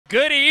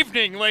Good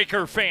evening,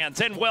 Laker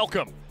fans, and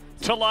welcome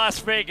to Las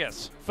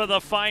Vegas for the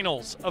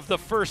finals of the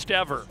first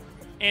ever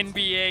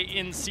NBA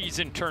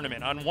in-season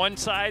tournament. On one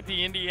side,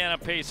 the Indiana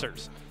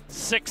Pacers,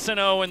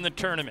 6-0 in the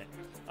tournament.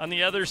 On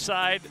the other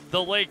side,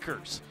 the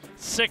Lakers,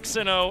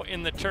 6-0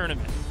 in the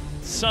tournament.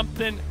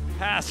 Something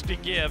has to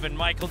give, and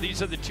Michael,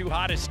 these are the two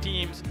hottest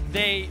teams.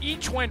 They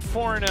each went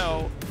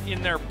 4-0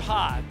 in their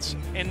pods,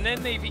 and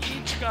then they've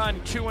each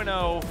gone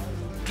 2-0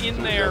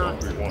 in their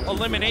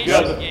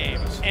elimination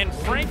games. And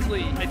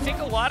frankly, I think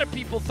a lot of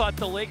people thought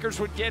the Lakers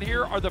would get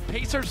here. Are the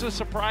Pacers a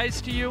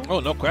surprise to you? Oh,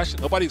 no question.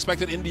 Nobody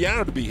expected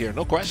Indiana to be here.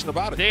 No question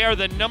about it. They are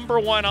the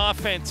 #1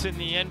 offense in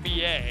the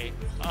NBA,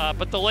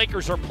 but the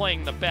Lakers are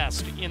playing the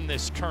best in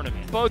this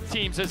tournament. Both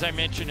teams, as I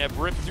mentioned, have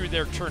ripped through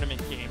their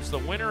tournament games. The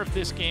winner of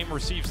this game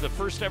receives the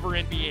first ever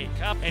NBA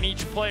Cup, and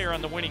each player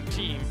on the winning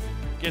team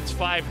gets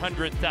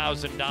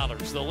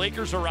 $500,000. The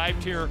Lakers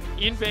arrived here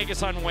in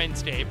Vegas on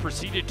Wednesday,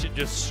 proceeded to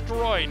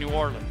destroy New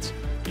Orleans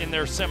in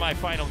their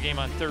semifinal game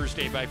on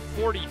Thursday by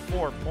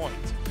 44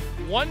 points,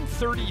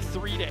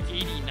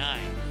 133-89.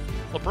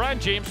 LeBron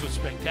James was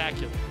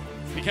spectacular,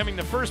 becoming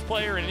the first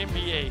player in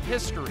NBA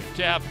history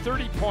to have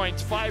 30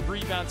 points, 5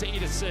 rebounds,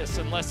 8 assists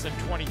in less than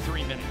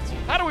 23 minutes.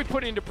 How do we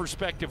put into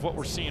perspective what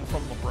we're seeing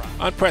from LeBron?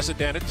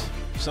 Unprecedented.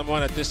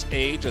 Someone at this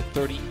age of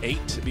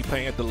 38 to be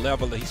playing at the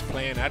level that he's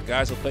playing at.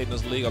 Guys have played in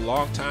this league a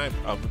long time,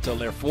 up until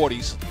their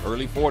 40s,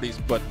 early 40s,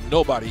 but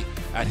nobody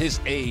at his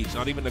age,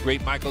 not even the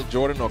great Michael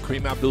Jordan or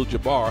Kareem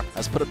Abdul-Jabbar,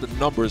 has put up the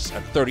numbers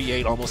at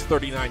 38, almost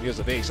 39 years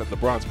of age that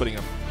LeBron's putting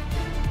up.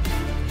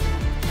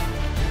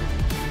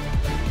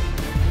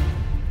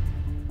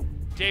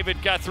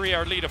 David Guthrie,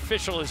 our lead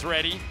official, is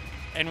ready,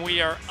 and we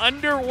are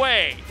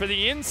underway for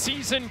the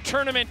in-season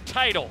tournament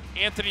title.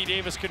 Anthony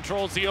Davis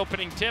controls the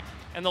opening tip,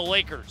 and the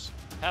Lakers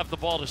have the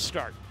ball to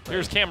start.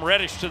 Here's Cam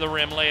Reddish to the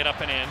rim, lay it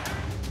up and in.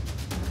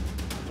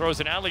 Throws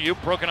an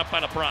alley-oop, broken up by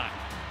LeBron.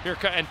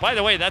 And by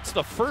the way, that's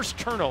the first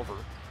turnover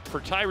for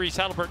Tyrese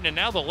Haliburton, and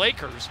now the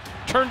Lakers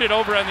turned it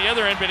over on the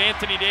other end, but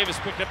Anthony Davis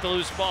picked up the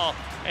loose ball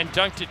and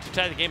dunked it to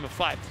tie the game of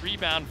 5.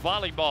 Rebound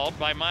volleyballed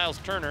by Miles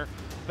Turner,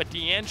 but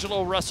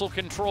D'Angelo Russell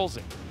controls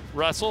it.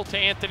 Russell to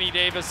Anthony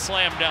Davis,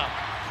 slam dunk.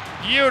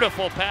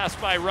 Beautiful pass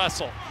by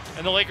Russell.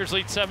 And the Lakers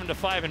lead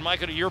 7-5. And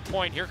Michael, to your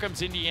point, here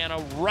comes Indiana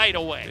right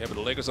away. Yeah, but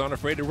the Lakers aren't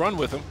afraid to run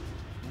with him.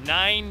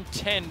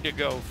 9:10 to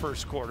go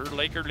first quarter.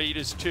 Laker lead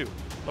is 2.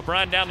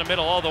 LeBron down the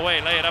middle all the way,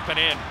 lay it up and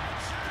in.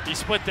 He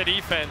split the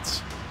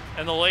defense,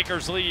 and the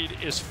Lakers lead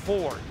is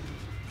 4.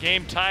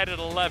 Game tied at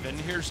 11.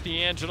 Here's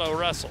D'Angelo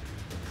Russell.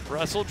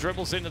 Russell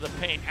dribbles into the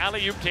paint.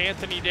 Alley-oop to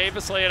Anthony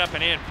Davis, lay it up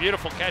and in.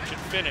 Beautiful catch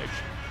and finish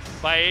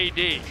by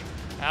AD.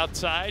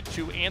 Outside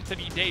to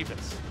Anthony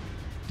Davis.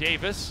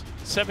 Davis,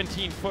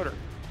 17-footer.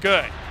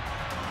 Good.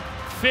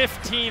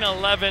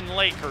 15-11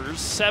 Lakers,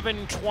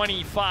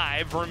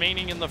 7:25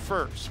 remaining in the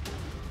first.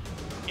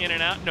 In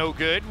and out, no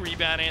good.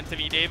 Rebound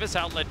Anthony Davis,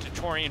 outlet to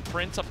Taurean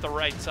Prince up the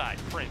right side.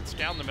 Prince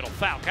down the middle,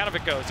 foul. Kind of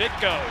it goes. It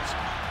goes.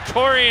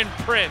 Taurean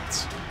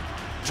Prince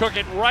took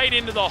it right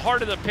into the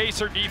heart of the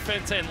Pacer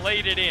defense and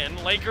laid it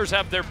in. Lakers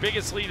have their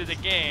biggest lead of the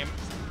game,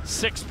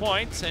 6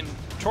 points, and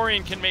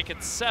Taurean can make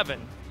it 7.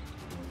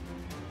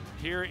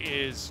 Here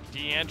is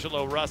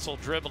D'Angelo Russell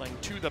dribbling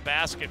to the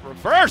basket.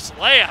 Reverse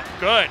layup.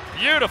 Good.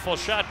 Beautiful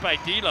shot by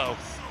D'Lo,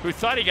 who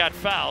thought he got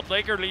fouled.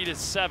 Laker lead is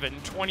 7,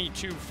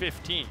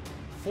 22-15.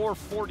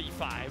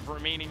 4:45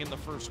 remaining in the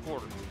first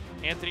quarter.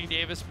 Anthony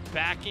Davis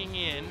backing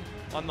in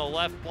on the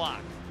left block.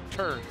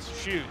 Turns,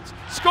 shoots,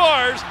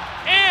 scores,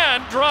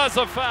 and draws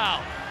a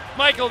foul.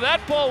 Michael,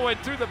 that ball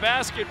went through the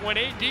basket when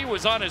AD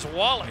was on his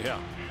wallet. Yeah.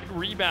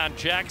 Rebound,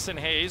 Jackson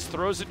Hayes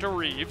throws it to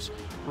Reeves.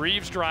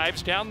 Reeves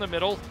drives down the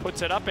middle,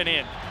 puts it up and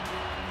in.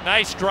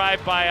 Nice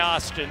drive by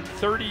Austin,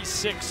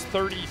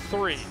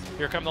 36-33.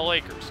 Here come the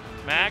Lakers.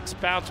 Max,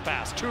 bounce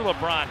pass to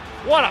LeBron.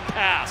 What a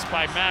pass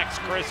by Max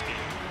Christie.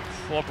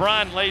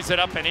 LeBron lays it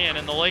up and in,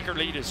 and the Laker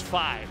lead is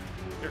 5.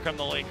 Here come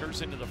the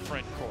Lakers into the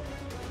front court.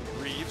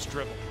 Reeves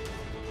dribble.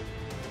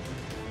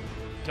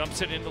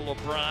 Dumps it into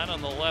LeBron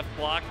on the left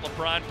block.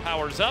 LeBron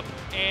powers up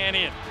and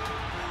in.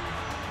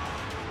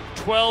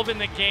 12 in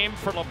the game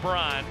for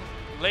LeBron.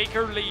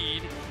 Laker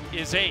lead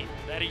is 8.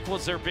 That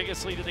equals their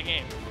biggest lead of the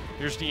game.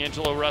 Here's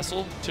D'Angelo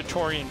Russell to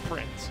Taurean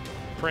Prince.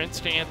 Prince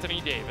to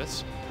Anthony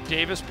Davis.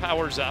 Davis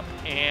powers up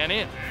and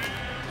in.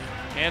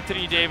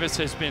 Anthony Davis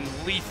has been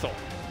lethal.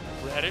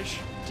 Reddish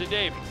to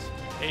Davis.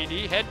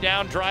 AD head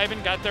down,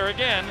 driving, got there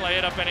again, lay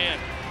it up and in.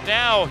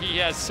 Now he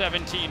has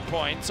 17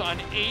 points on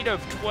 8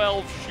 of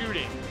 12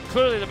 shooting.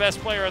 Clearly the best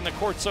player on the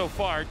court so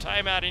far.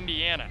 Timeout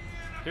Indiana.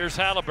 Here's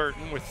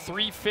Haliburton with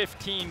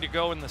 3:15 to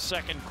go in the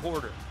second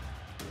quarter.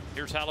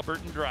 Here's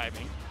Haliburton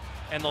driving,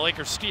 and the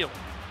Lakers steal it.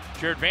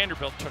 Jared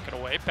Vanderbilt took it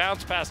away.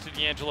 Bounce pass to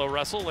D'Angelo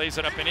Russell, lays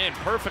it up and in.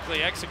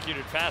 Perfectly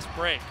executed fast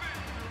break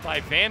by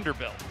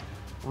Vanderbilt.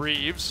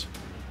 Reeves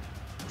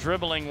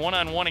dribbling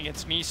one-on-one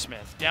against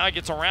Nesmith. Now he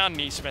gets around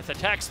Nesmith,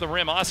 attacks the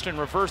rim. Austin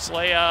reverse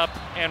layup,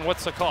 and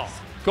what's the call?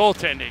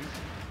 Goaltending.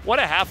 What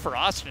a half for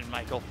Austin,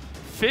 Michael.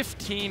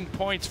 15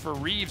 points for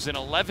Reeves in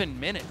 11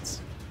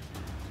 minutes.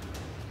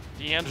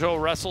 D'Angelo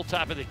Russell,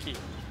 top of the key.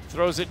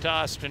 Throws it to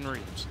Austin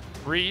Reaves.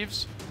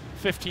 Reaves,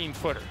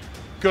 15-footer.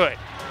 Good.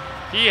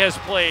 He has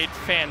played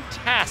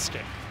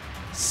fantastic.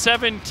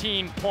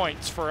 17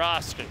 points for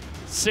Austin,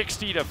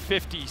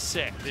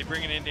 60-56. They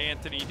bring it into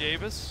Anthony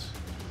Davis,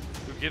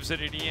 who gives it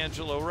to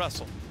D'Angelo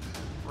Russell.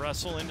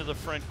 Russell into the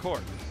front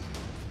court.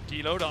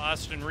 D'Lo to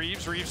Austin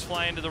Reaves. Reaves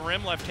flying to the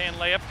rim, left-hand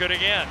layup, good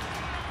again.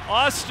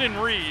 Austin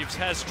Reaves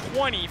has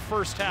 20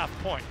 first-half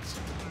points.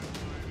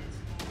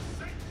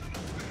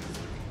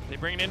 They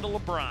bring it into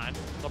LeBron.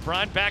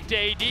 LeBron back to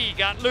AD,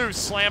 got loose,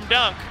 slam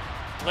dunk.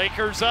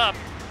 Lakers up,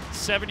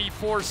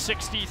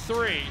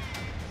 74-63.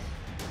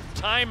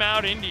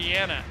 Timeout,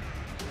 Indiana.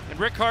 And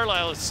Rick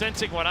Carlisle is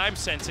sensing what I'm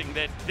sensing,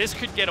 that this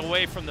could get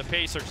away from the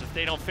Pacers if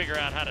they don't figure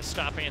out how to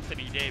stop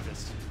Anthony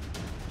Davis.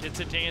 Gets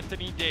it to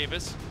Anthony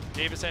Davis.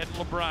 Davis had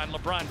LeBron.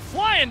 LeBron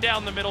flying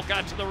down the middle,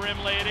 got to the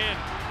rim, lay it in.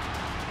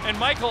 And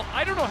Michael,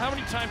 I don't know how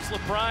many times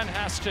LeBron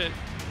has to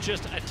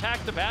just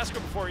attack the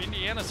basket before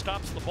Indiana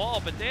stops the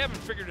ball, but they haven't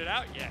figured it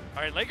out yet.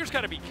 All right, Lakers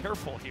got to be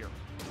careful here.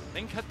 They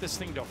can cut this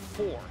thing to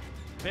 4.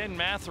 Ben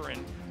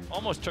Mathurin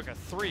almost took a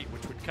 3,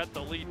 which would cut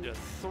the lead to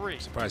 3.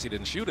 Surprised he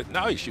didn't shoot it.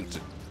 Now he shoots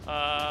it.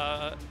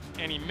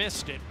 And he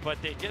missed it,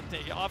 but they get the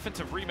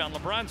offensive rebound.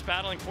 LeBron's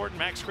battling for it, and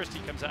Max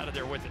Christie comes out of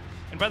there with it.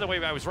 And by the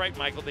way, I was right,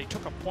 Michael. They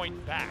took a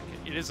point back.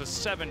 It is a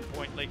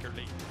 7-point Laker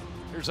lead.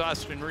 Here's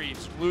Austin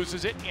Reaves.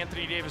 Loses it.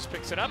 Anthony Davis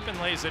picks it up and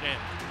lays it in.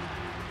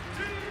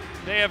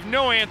 They have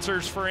no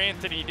answers for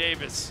Anthony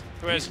Davis,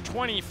 who has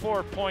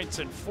 24 points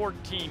and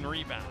 14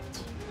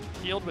 rebounds.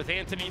 Healed with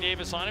Anthony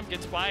Davis on him,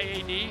 gets by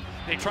AD.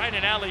 They tried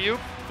an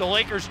alley-oop. The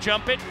Lakers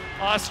jump it.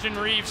 Austin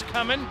Reaves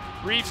coming.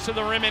 Reaves to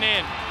the rim and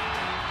in.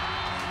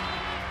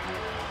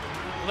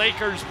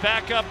 Lakers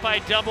back up by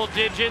double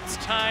digits.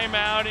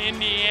 Timeout,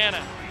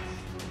 Indiana.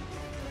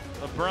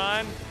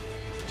 LeBron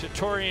to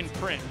Taurean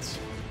Prince.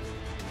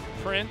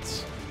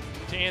 Prince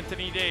to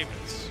Anthony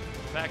Davis.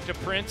 Back to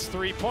Prince,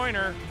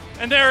 three-pointer.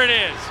 And there it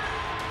is.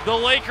 The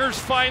Lakers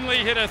finally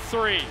hit a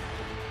 3.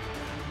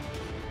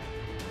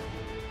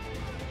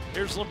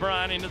 Here's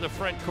LeBron into the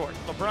front court.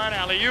 LeBron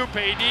alley-oop,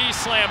 AD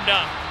slam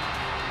dunk.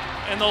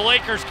 And the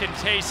Lakers can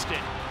taste it.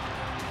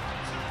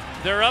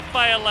 They're up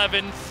by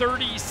 11,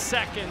 30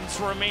 seconds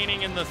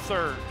remaining in the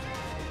third.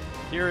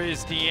 Here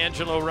is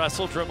D'Angelo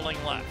Russell dribbling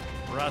left.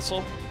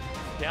 Russell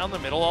down the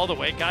middle all the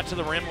way, got to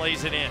the rim,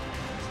 lays it in.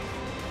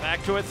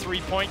 Back to a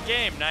 3-point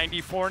game,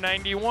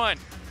 94-91.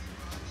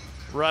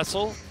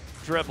 Russell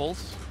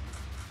dribbles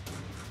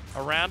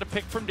around a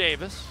pick from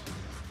Davis.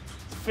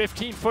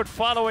 15-foot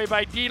follow-away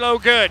by D'Lo,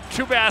 good.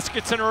 2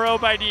 baskets in a row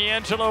by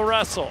D'Angelo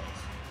Russell.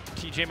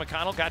 TJ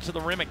McConnell got to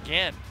the rim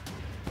again.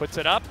 Puts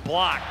it up,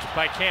 blocked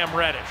by Cam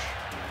Reddish.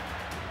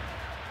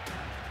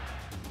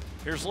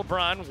 Here's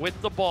LeBron with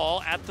the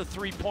ball at the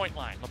 3-point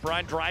line.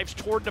 LeBron drives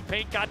toward the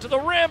paint, got to the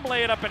rim,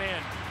 lay it up and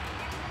in.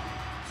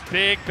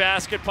 Big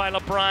basket by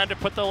LeBron to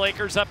put the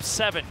Lakers up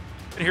 7.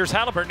 And here's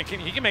Halliburton.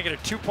 He can make it a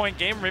 2-point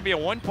game, maybe a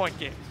 1-point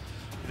game.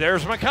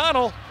 There's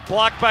McConnell,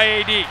 blocked by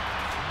AD.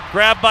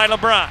 Grabbed by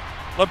LeBron.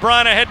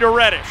 LeBron ahead to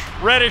Reddish.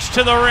 Reddish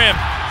to the rim,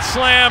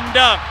 slam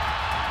dunk.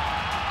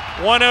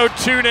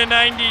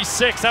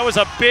 102-96. That was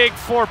a big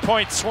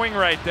 4-point swing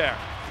right there.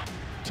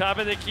 Top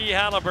of the key,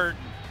 Halliburton.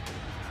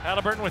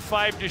 Halliburton with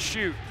 5 to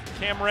shoot.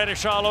 Cam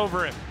Reddish all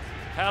over him.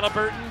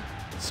 Halliburton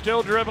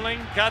still dribbling.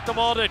 Got the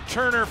ball to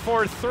Turner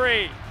for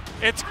 3.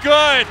 It's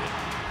good.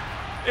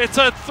 It's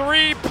a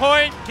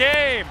 3-point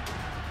game.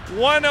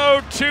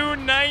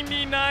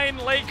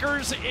 102-99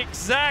 Lakers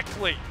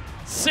exactly.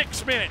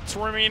 6 minutes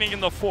remaining in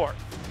the fourth.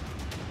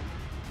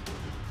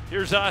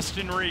 Here's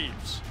Austin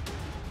Reaves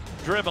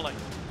dribbling.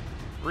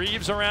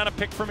 Reaves around a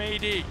pick from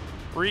AD.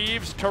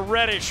 Reaves to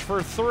Reddish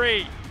for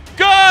 3.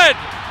 Good!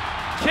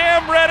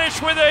 Cam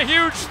Reddish with a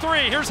huge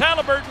 3. Here's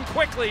Halliburton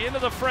quickly into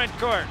the front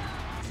court.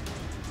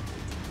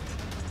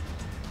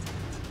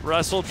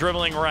 Russell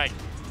dribbling right.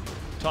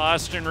 To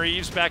Austin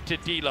Reaves, back to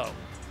D'Lo.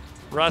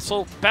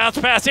 Russell, bounce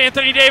pass,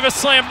 Anthony Davis,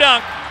 slam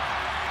dunk.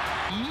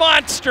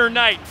 Monster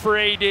night for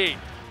AD.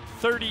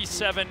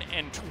 37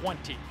 and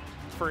 20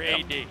 for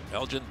AD.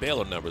 Elgin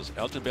Baylor numbers.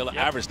 Elgin Baylor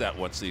averaged that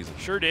one season.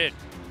 Sure did.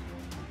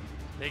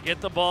 They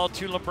get the ball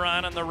to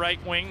LeBron on the right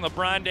wing.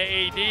 LeBron to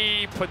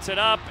AD, puts it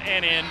up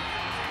and in.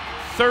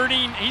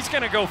 30, he's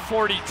going to go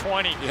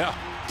 40-20. Yeah.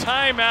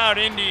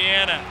 Timeout,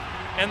 Indiana.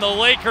 And the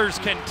Lakers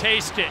can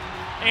taste it.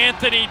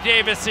 Anthony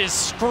Davis is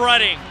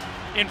strutting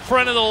in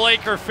front of the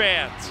Laker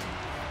fans.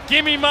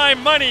 Give me my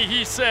money,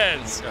 he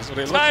says. That's what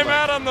it looks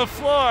Timeout like. on the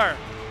floor.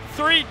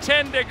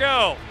 3:10 to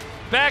go.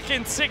 Back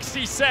in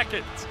 60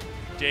 seconds.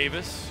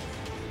 Davis,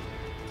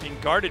 being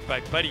guarded by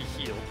Buddy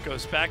Hield,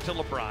 goes back to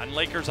LeBron.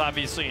 Lakers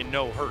obviously in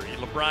no hurry.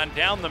 LeBron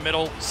down the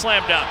middle,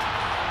 slam dunk.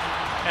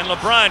 And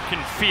LeBron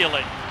can feel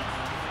it.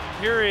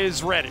 Here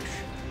is Reddish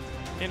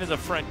into the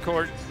front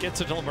court,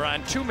 gets it to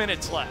LeBron. 2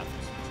 minutes left.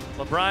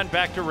 LeBron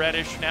back to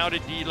Reddish, now to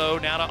D'Lo,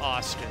 now to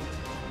Austin.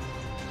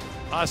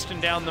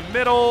 Austin down the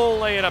middle,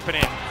 lay it up and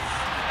in.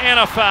 And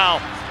a foul.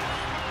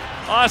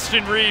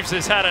 Austin Reaves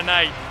has had a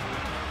night.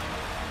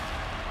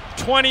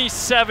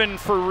 27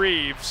 for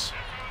Reaves.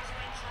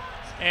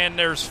 And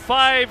there's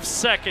 5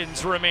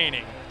 seconds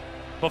remaining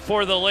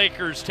before the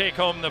Lakers take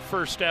home the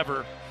first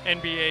ever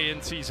NBA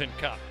in-season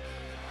cup.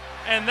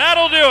 And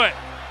that'll do it.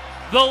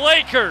 The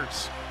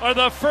Lakers are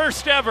the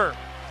first ever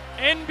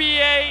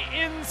NBA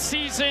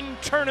in-season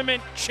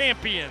tournament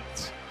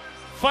champions.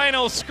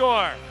 Final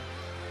score,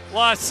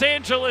 Los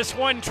Angeles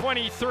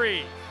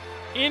 123,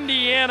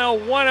 Indiana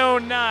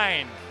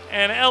 109,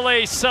 and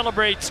LA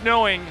celebrates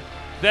knowing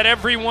that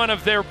every one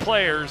of their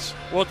players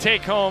will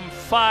take home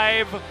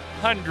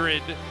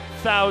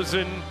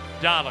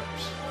 $500,000.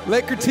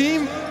 Laker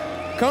team,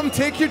 come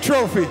take your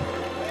trophy.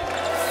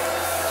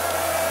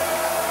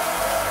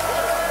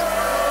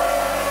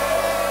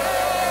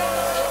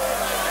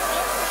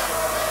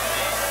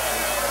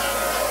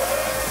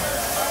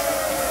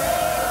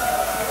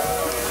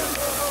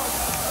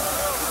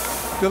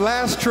 The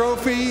last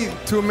trophy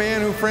to a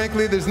man who,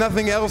 frankly, there's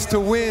nothing else to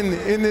win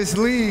in this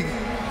league.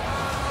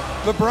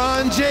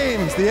 LeBron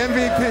James, the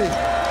MVP.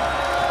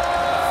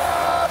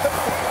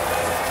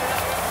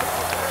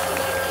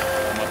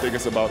 I think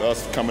it's about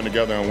us coming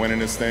together and winning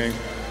this thing.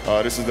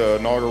 This is the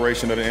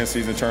inauguration of the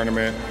in-season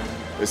tournament.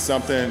 It's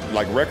something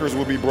like records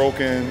will be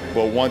broken,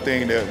 but one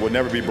thing that will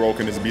never be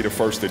broken is to be the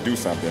first to do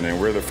something. And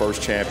we're the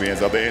first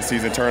champions of the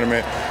in-season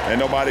tournament, and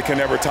nobody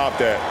can ever top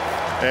that.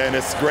 And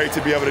it's great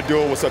to be able to do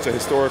it with such a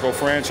historical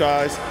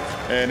franchise,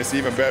 and it's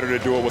even better to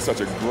do it with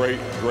such a great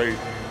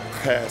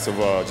cast of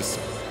just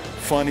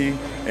funny,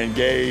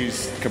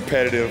 engaged,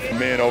 competitive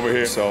men over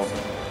here. So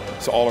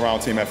it's an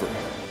all-around team effort.